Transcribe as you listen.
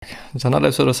It's another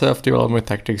episode of Self-Development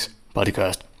Tactics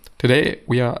podcast. Today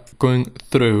we are going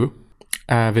through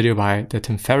a video by the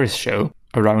Tim Ferriss show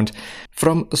around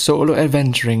from solo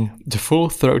adventuring to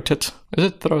full-throated, is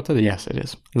it throated? Yes, it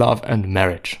is. Love and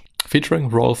Marriage, featuring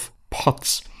Rolf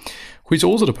Potts, who is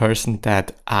also the person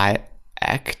that I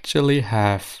actually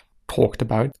have talked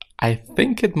about. I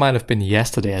think it might have been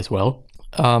yesterday as well,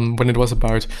 when it was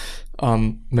about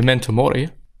Memento Mori,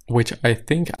 which I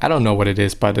don't know what it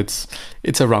is, but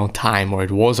it's around time, or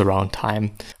it was around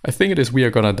time. I think it is We Are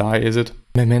Gonna Die, is it?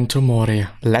 Memento Mori,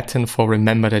 Latin for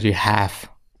remember that you have,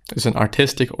 is an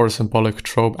artistic or symbolic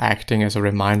trope acting as a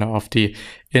reminder of the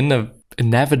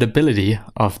inevitability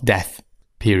of death,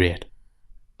 period.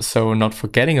 So not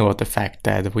forgetting about the fact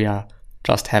that we are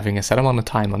just having a set amount of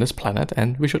time on this planet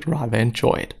and we should rather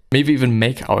enjoy it. Maybe even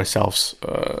make ourselves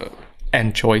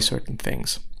enjoy certain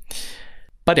things.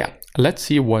 But yeah, let's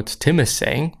see what Tim is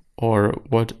saying, or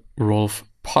what Rolf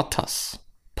Potts,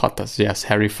 yes,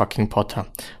 Harry fucking Potter,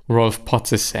 Rolf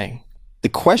Potts is saying. The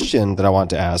question that I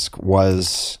want to ask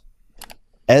was,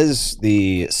 as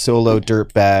the solo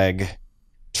dirtbag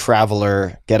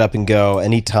traveler, get up and go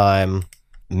anytime,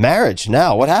 marriage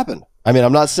now, what happened? I mean,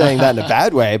 I'm not saying that in a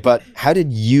bad way, but how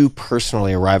did you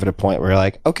personally arrive at a point where you're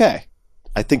like, okay,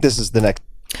 I think this is the next...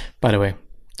 By the way,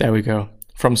 there we go.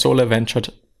 From solo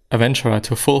adventurer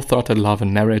to full-throated love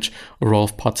and marriage,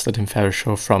 Rolf Potts, the Tim Ferriss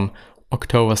show from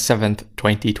October 7th,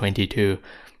 2022.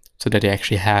 So that they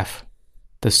actually have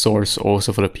the source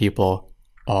also for the people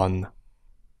on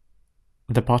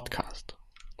the podcast.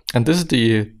 And this is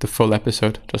the full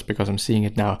episode, just because I'm seeing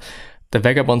it now. The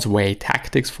Vagabond's Way,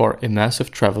 Tactics for Immersive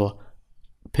Travel,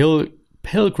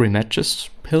 Pilgrimages,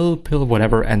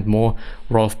 whatever, and more.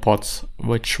 Rolf Potts,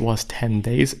 which was 10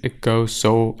 days ago,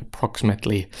 so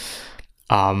approximately...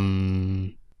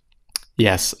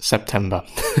 yes, September.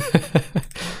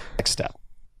 next step?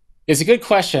 It's a good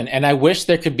question, and I wish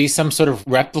there could be some sort of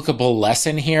replicable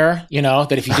lesson here,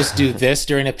 that if you just do this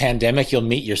during a pandemic, you'll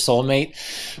meet your soulmate.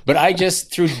 But I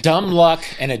just, through dumb luck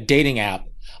and a dating app,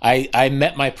 I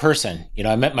met my person.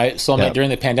 I met my soulmate during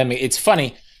the pandemic. It's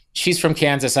funny. She's from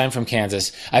Kansas. I'm from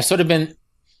Kansas. I've sort of been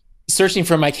searching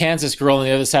for my Kansas girl on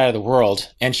the other side of the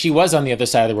world. And she was on the other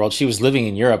side of the world. She was living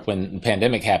in Europe when the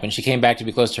pandemic happened. She came back to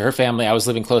be close to her family. I was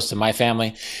living close to my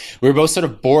family. We were both sort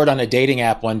of bored on a dating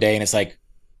app one day. And it's like,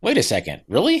 wait a second,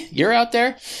 really? You're out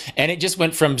there? And it just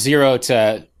went from 0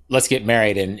 to let's get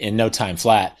married in no time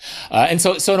flat. And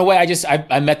so in a way,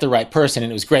 I met the right person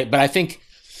and it was great. But I think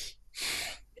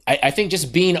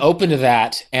just being open to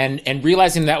that and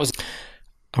realizing that was...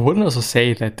 I wouldn't also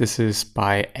say that this is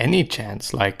by any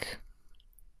chance like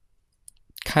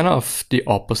kind of the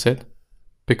opposite,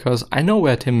 because I know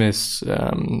where Tim is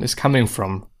coming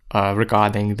from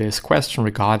regarding this question,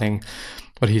 regarding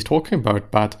what he's talking about.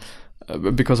 But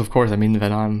because of course, I mean,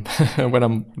 when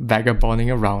I'm vagabonding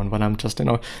around, when I'm just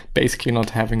basically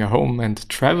not having a home and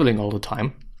traveling all the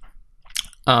time,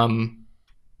 and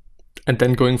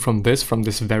then going from this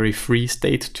very free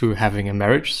state to having a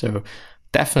marriage, so.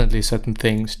 Definitely certain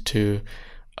things to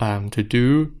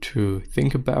do, to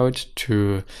think about,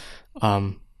 to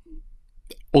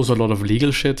also a lot of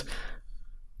legal shit.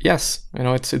 Yes,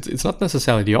 it's not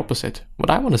necessarily the opposite. What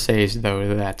I want to say is though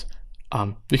that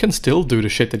you can still do the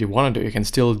shit that you want to do. You can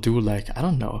still do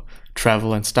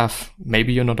travel and stuff.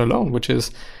 Maybe you're not alone, which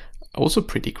is also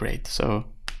pretty great. So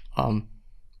I'm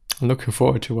looking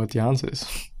forward to what the answer is.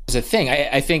 It's a thing.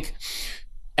 I think.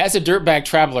 As a dirtbag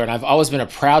traveler, and I've always been a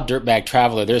proud dirtbag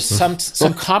traveler, there's some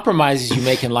compromises you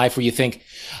make in life where you think,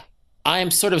 I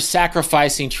am sort of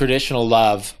sacrificing traditional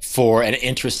love for an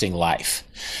interesting life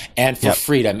and for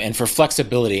freedom and for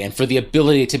flexibility and for the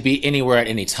ability to be anywhere at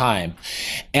any time.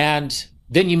 And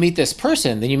then you meet this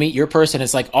person, then you meet your person.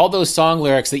 It's like all those song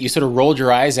lyrics that you sort of rolled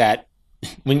your eyes at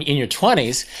when in your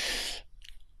 20s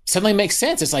suddenly make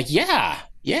sense. It's like,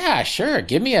 yeah, sure.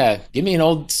 Give me an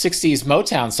old 60s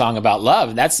Motown song about love.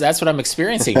 And that's what I'm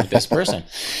experiencing with this person.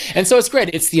 And so it's great.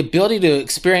 It's the ability to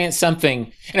experience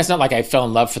something. And it's not like I fell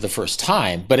in love for the first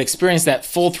time, but experience that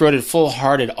full-throated,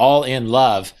 full-hearted, all-in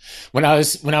love when I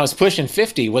was pushing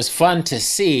 50 was fun to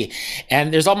see.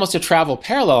 And there's almost a travel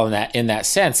parallel in that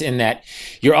sense, in that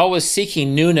you're always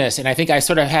seeking newness. And I think I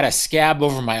sort of had a scab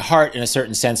over my heart in a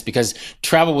certain sense, because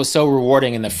travel was so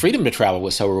rewarding and the freedom to travel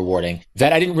was so rewarding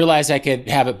that I didn't realize I could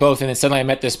have it both. And then suddenly I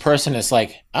met this person. It's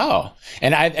like, oh.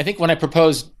 And I think when I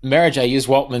proposed marriage, I used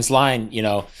Waltman's line,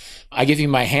 I give you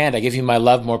my hand, I give you my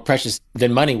love more precious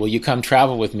than money. Will you come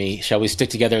travel with me? Shall we stick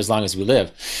together as long as we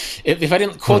live? If I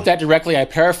didn't quote that directly, I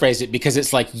paraphrased it, because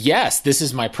it's like, yes, this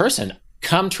is my person.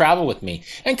 Come travel with me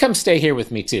and come stay here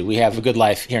with me too. We have a good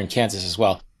life here in Kansas as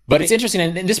well. But it's interesting,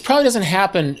 and this probably doesn't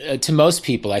happen to most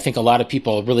people. I think a lot of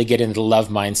people really get into the love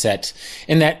mindset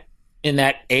in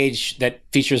that age that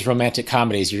features romantic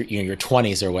comedies, your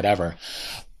 20s or whatever.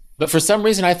 But for some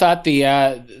reason, I thought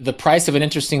the price of an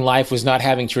interesting life was not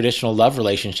having traditional love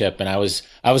relationship, and I was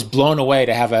blown away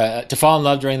to fall in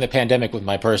love during the pandemic with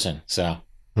my person. So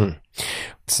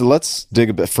let's dig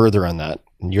a bit further on that.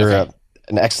 You're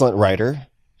an excellent writer,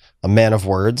 a man of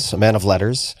words, a man of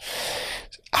letters.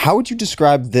 How would you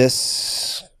describe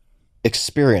this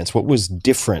experience? What was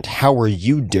different? How were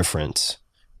you different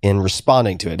in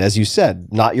responding to it? As you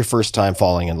said, not your first time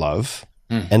falling in love.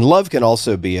 And love can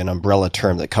also be an umbrella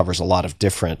term that covers a lot of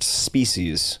different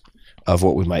species of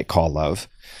what we might call love.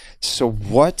 So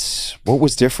what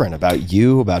was different about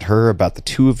you, about her, about the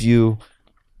two of you?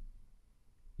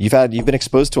 You've been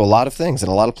exposed to a lot of things in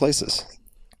a lot of places.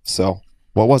 So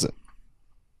what was it?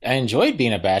 I enjoyed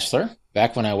being a bachelor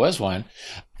back when I was one.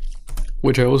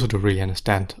 Which I also don't really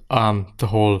understand. The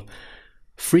whole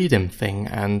freedom thing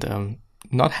and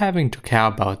not having to care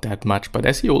about that much. But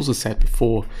as you also said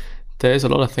before, there's a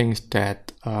lot of things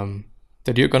that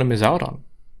that you're going to miss out on,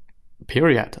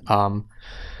 period.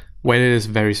 Whether it is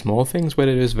very small things,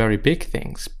 whether it is very big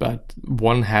things. But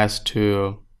one has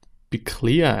to be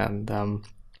clear and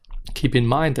keep in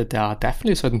mind that there are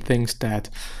definitely certain things that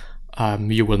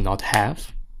you will not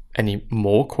have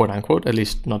anymore, quote unquote, at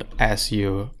least not as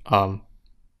you've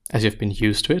been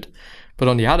used to it. But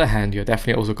on the other hand, you're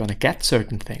definitely also going to get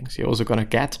certain things. You're also going to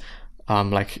get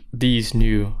like these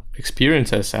new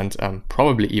experiences, and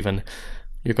probably even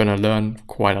you're going to learn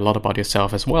quite a lot about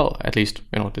yourself as well. At least,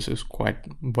 this is quite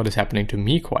what is happening to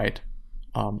me quite.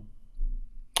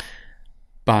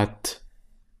 But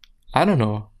I don't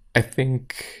know. I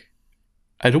think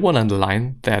I do want to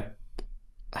underline that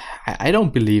I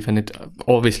don't believe, and it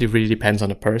obviously really depends on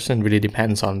the person, really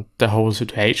depends on the whole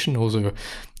situation, also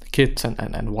kids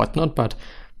and whatnot, but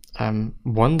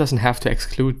one doesn't have to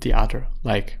exclude the other.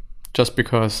 Like, just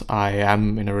because I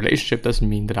am in a relationship doesn't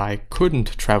mean that I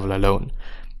couldn't travel alone.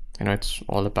 It's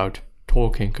all about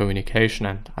talking, communication,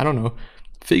 and I don't know,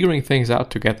 figuring things out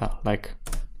together. Like,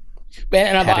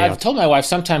 and I've told my wife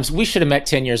sometimes we should have met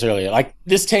 10 years earlier. Like,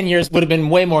 this 10 years would have been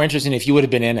way more interesting if you would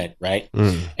have been in it, right?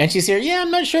 And she's here,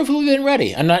 I'm not sure if we would have been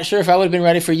ready. I'm not sure if I would have been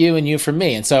ready for you and you for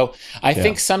me. And so I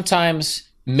think sometimes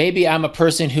maybe I'm a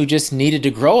person who just needed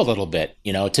to grow a little bit,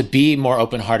 to be more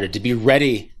open-hearted, to be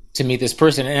ready to meet this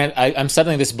person. And I'm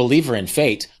suddenly this believer in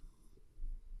fate.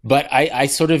 But I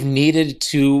sort of needed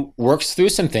to work through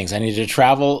some things. I needed to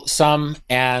travel some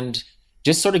and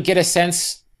just sort of get a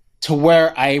sense to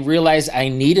where I realized I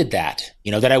needed that,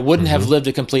 that I wouldn't have lived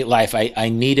a complete life. I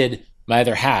needed my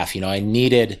other half, I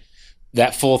needed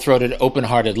that full-throated,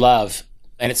 open-hearted love.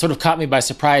 And it sort of caught me by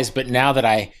surprise. But now that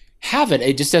I have it,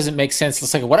 it just doesn't make sense.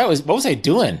 It's like, what was I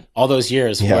doing all those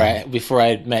years before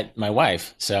I met my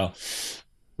wife? So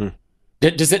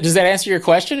does that answer your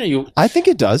question? Or you? I think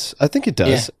it does.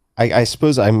 Yeah. I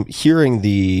suppose I'm hearing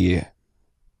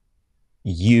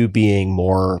you being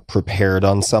more prepared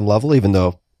on some level, even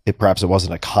though perhaps it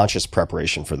wasn't a conscious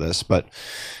preparation for this, but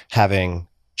having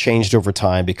changed over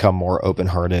time, become more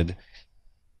open-hearted.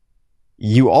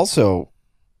 You also,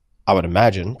 I would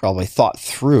imagine, probably thought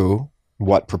through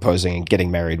what proposing and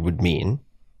getting married would mean.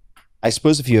 I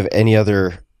suppose if you have any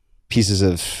other pieces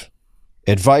of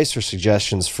advice or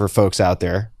suggestions for folks out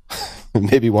there,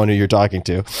 maybe one who you're talking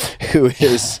to, who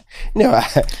is,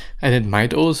 and it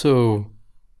might also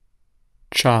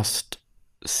just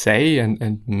say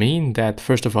and mean that,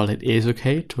 first of all, it is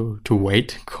okay to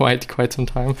wait quite some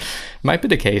time. It might be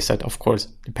the case that, of course,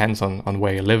 depends on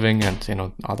where you're living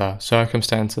and, other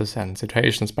circumstances and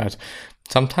situations, but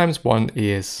sometimes one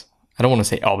is, I don't want to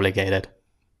say obligated,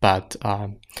 but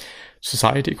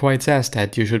society quite says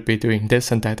that you should be doing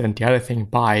this and that and the other thing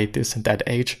by this and that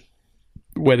age,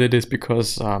 whether it is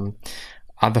because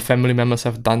other family members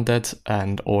have done that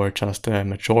or just the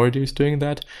majority is doing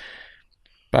that.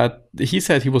 But he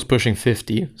said he was pushing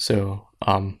 50, so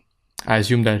I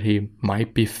assume that he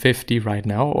might be 50 right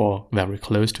now or very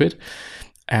close to it.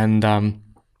 And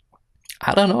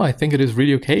I don't know, I think it is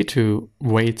really okay to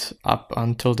wait up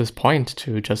until this point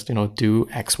to just, do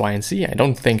X, Y, and Z. I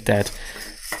don't think that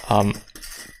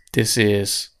this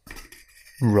is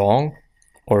wrong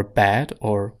or bad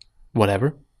or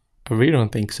whatever. I really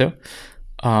don't think so.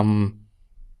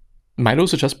 Might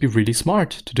also just be really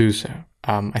smart to do so.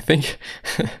 I think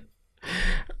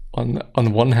on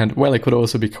one hand, well, it could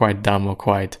also be quite dumb or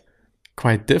quite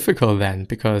difficult then,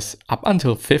 because up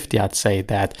until 50, I'd say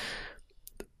that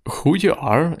who you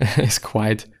are is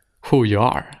quite who you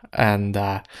are, and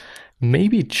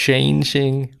maybe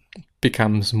changing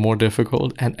becomes more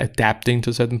difficult, and adapting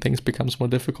to certain things becomes more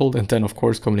difficult. And then, of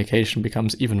course, communication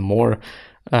becomes even more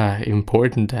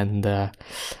important and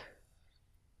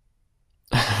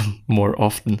more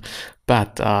often.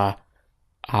 But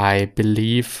I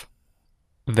believe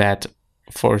that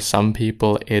for some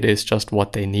people, it is just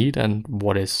what they need and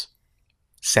what is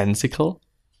sensical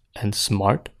and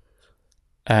smart.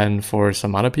 And for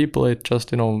some other people, it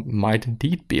just, might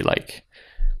indeed be like,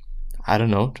 I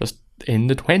don't know, just in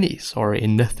the 20s or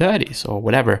in the 30s or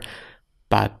whatever.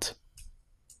 But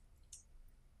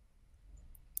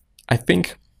I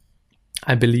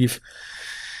believe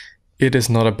it is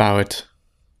not about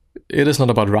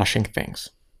rushing things.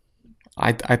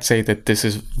 I'd say that this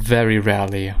is very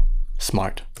rarely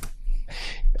smart.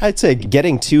 I'd say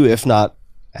getting to, if not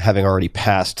having already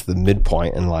passed the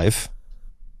midpoint in life,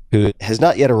 who has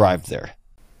not yet arrived there.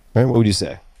 Right? What would you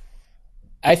say?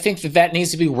 I think that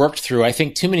needs to be worked through. I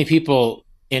think too many people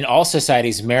in all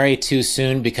societies marry too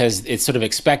soon because it's sort of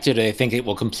expected. They think it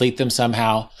will complete them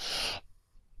somehow.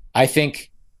 I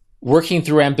think working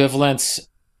through ambivalence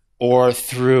or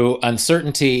through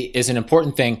uncertainty is an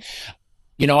important thing.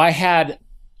 I had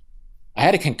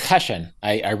a concussion.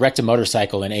 I wrecked a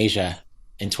motorcycle in Asia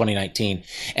in 2019,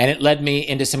 and it led me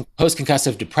into some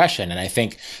post-concussive depression. And I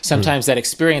think sometimes that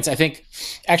experience,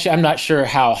 actually, I'm not sure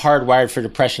how hardwired for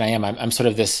depression I am. I'm sort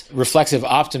of this reflexive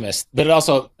optimist, but it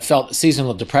also felt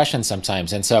seasonal depression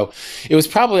sometimes. And so it was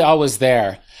probably always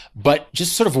there, but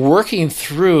just sort of working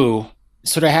through,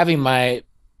 sort of having my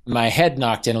head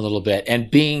knocked in a little bit and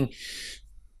being,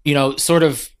 sort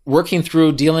of working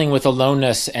through dealing with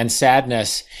aloneness and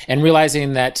sadness and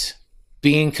realizing that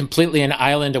being completely an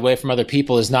island away from other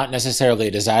people is not necessarily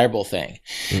a desirable thing.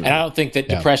 And I don't think that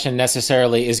depression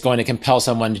necessarily is going to compel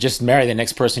someone to just marry the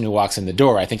next person who walks in the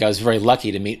door. I think I was very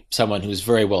lucky to meet someone who's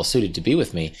very well suited to be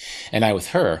with me, and I with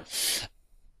her.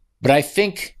 But I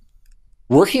think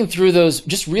working through those,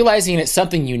 just realizing it's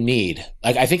something you need.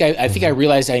 Like I think I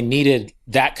realized I needed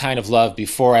that kind of love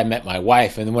before I met my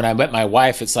wife. And when I met my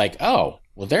wife, it's like, oh,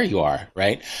 well, there you are,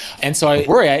 right? And so I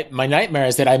worry, my nightmare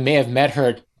is that I may have met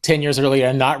her 10 years earlier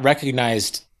and not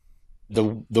recognized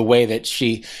the way that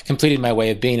she completed my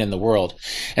way of being in the world.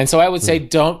 And so I would say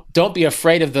don't be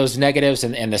afraid of those negatives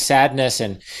and the sadness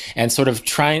and sort of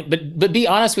trying, but be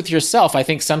honest with yourself. I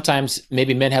think sometimes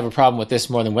maybe men have a problem with this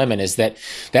more than women, is that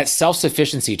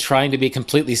self-sufficiency, trying to be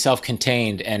completely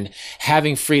self-contained and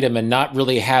having freedom and not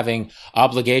really having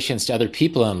obligations to other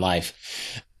people in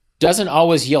life doesn't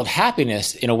always yield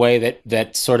happiness in a way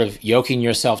that sort of yoking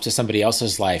yourself to somebody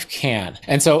else's life can.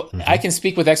 And so I can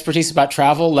speak with expertise about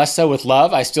travel, less so with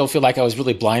love. I still feel like I was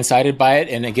really blindsided by it.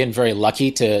 And again, very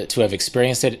lucky to have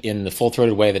experienced it in the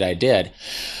full-throated way that I did.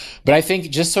 But I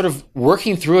think just sort of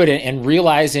working through it and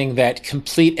realizing that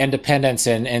complete independence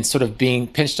and sort of being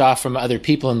pinched off from other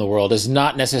people in the world is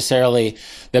not necessarily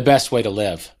the best way to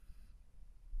live.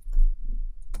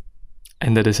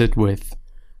 And that is it with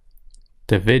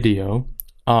the video.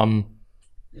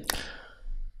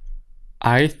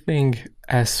 I think,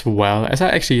 as well as I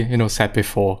actually said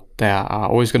before, there are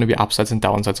always going to be upsides and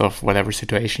downsides of whatever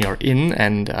situation you're in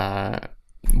and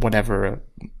whatever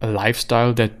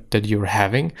lifestyle that you're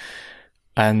having,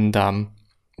 and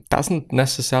doesn't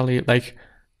necessarily, like,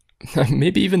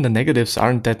 maybe even the negatives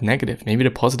aren't that negative, maybe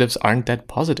the positives aren't that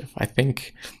positive. I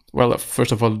think, well,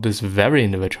 first of all, it is very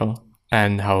individual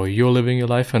and how you're living your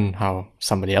life and how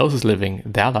somebody else is living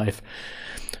their life.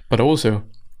 But also,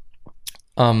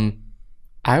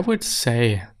 I would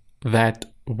say that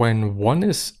when one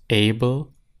is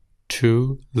able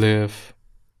to live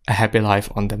a happy life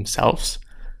on themselves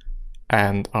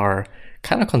and are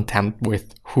kind of content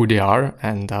with who they are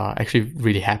and are actually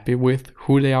really happy with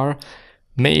who they are,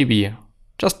 maybe,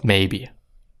 just maybe,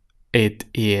 it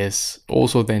is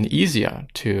also then easier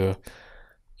to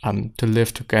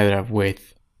live together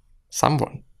with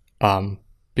someone,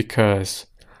 because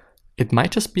it might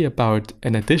just be about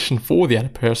an addition for the other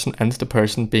person and the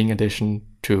person being addition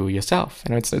to yourself.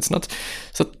 It's not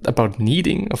about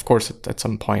needing. Of course, at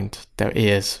some point there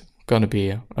is going to be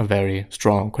a very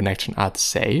strong connection, I'd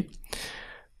say.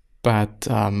 But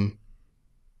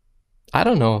I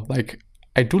don't know. Like,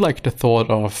 I do like the thought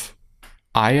of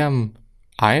I'm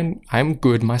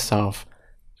good myself,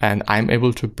 and I'm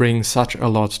able to bring such a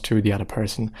lot to the other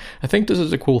person. I think this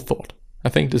is a cool thought. I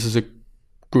think this is a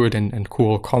good and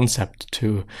cool concept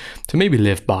to maybe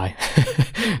live by.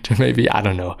 To maybe, I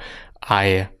don't know.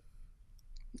 I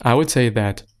would say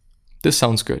that this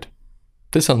sounds good.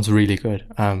 This sounds really good.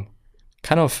 Kind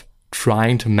of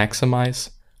trying to maximize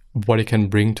what it can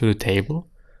bring to the table.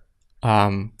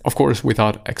 Of course,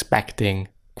 without expecting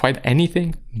quite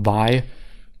anything by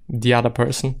the other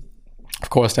person. Of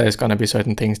course, there's going to be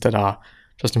certain things that are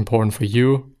just important for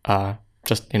you,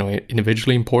 just,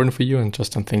 individually important for you, and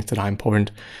just some things that are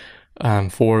important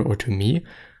for or to me.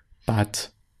 But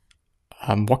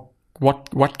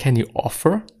what can you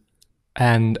offer,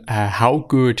 and how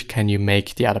good can you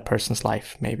make the other person's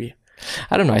life? Maybe,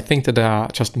 I don't know. I think that there are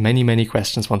just many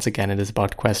questions. Once again, it is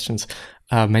about questions.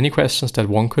 Many questions that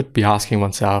one could be asking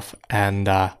oneself, and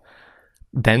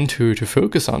then to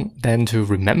focus on, then to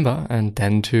remember, and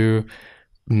then to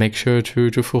make sure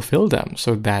to fulfill them,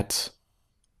 so that,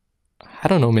 I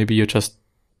don't know, maybe you're just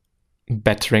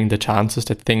bettering the chances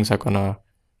that things are gonna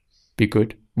be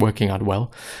good, working out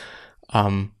well,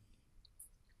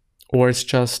 or it's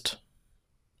just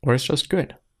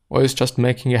good, or it's just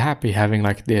making you happy, having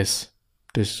like this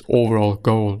overall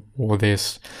goal, or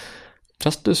this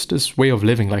way of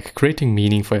living, like creating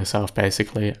meaning for yourself,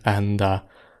 basically, and a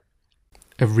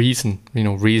reason,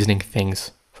 reasoning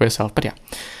things for yourself. But yeah,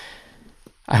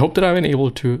 I hope that I've been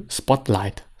able to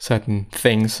spotlight certain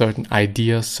things, certain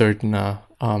ideas, certain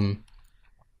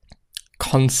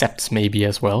concepts maybe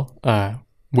as well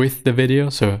with the video.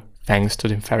 So thanks to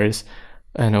Tim Ferriss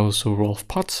and also Rolf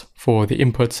Potts for the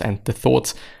inputs and the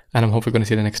thoughts. And I'm hopefully going to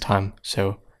see you the next time.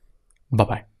 So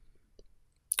bye-bye.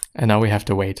 And now we have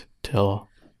to wait till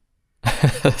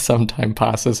some time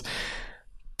passes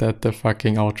that the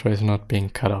fucking outro is not being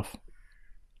cut off.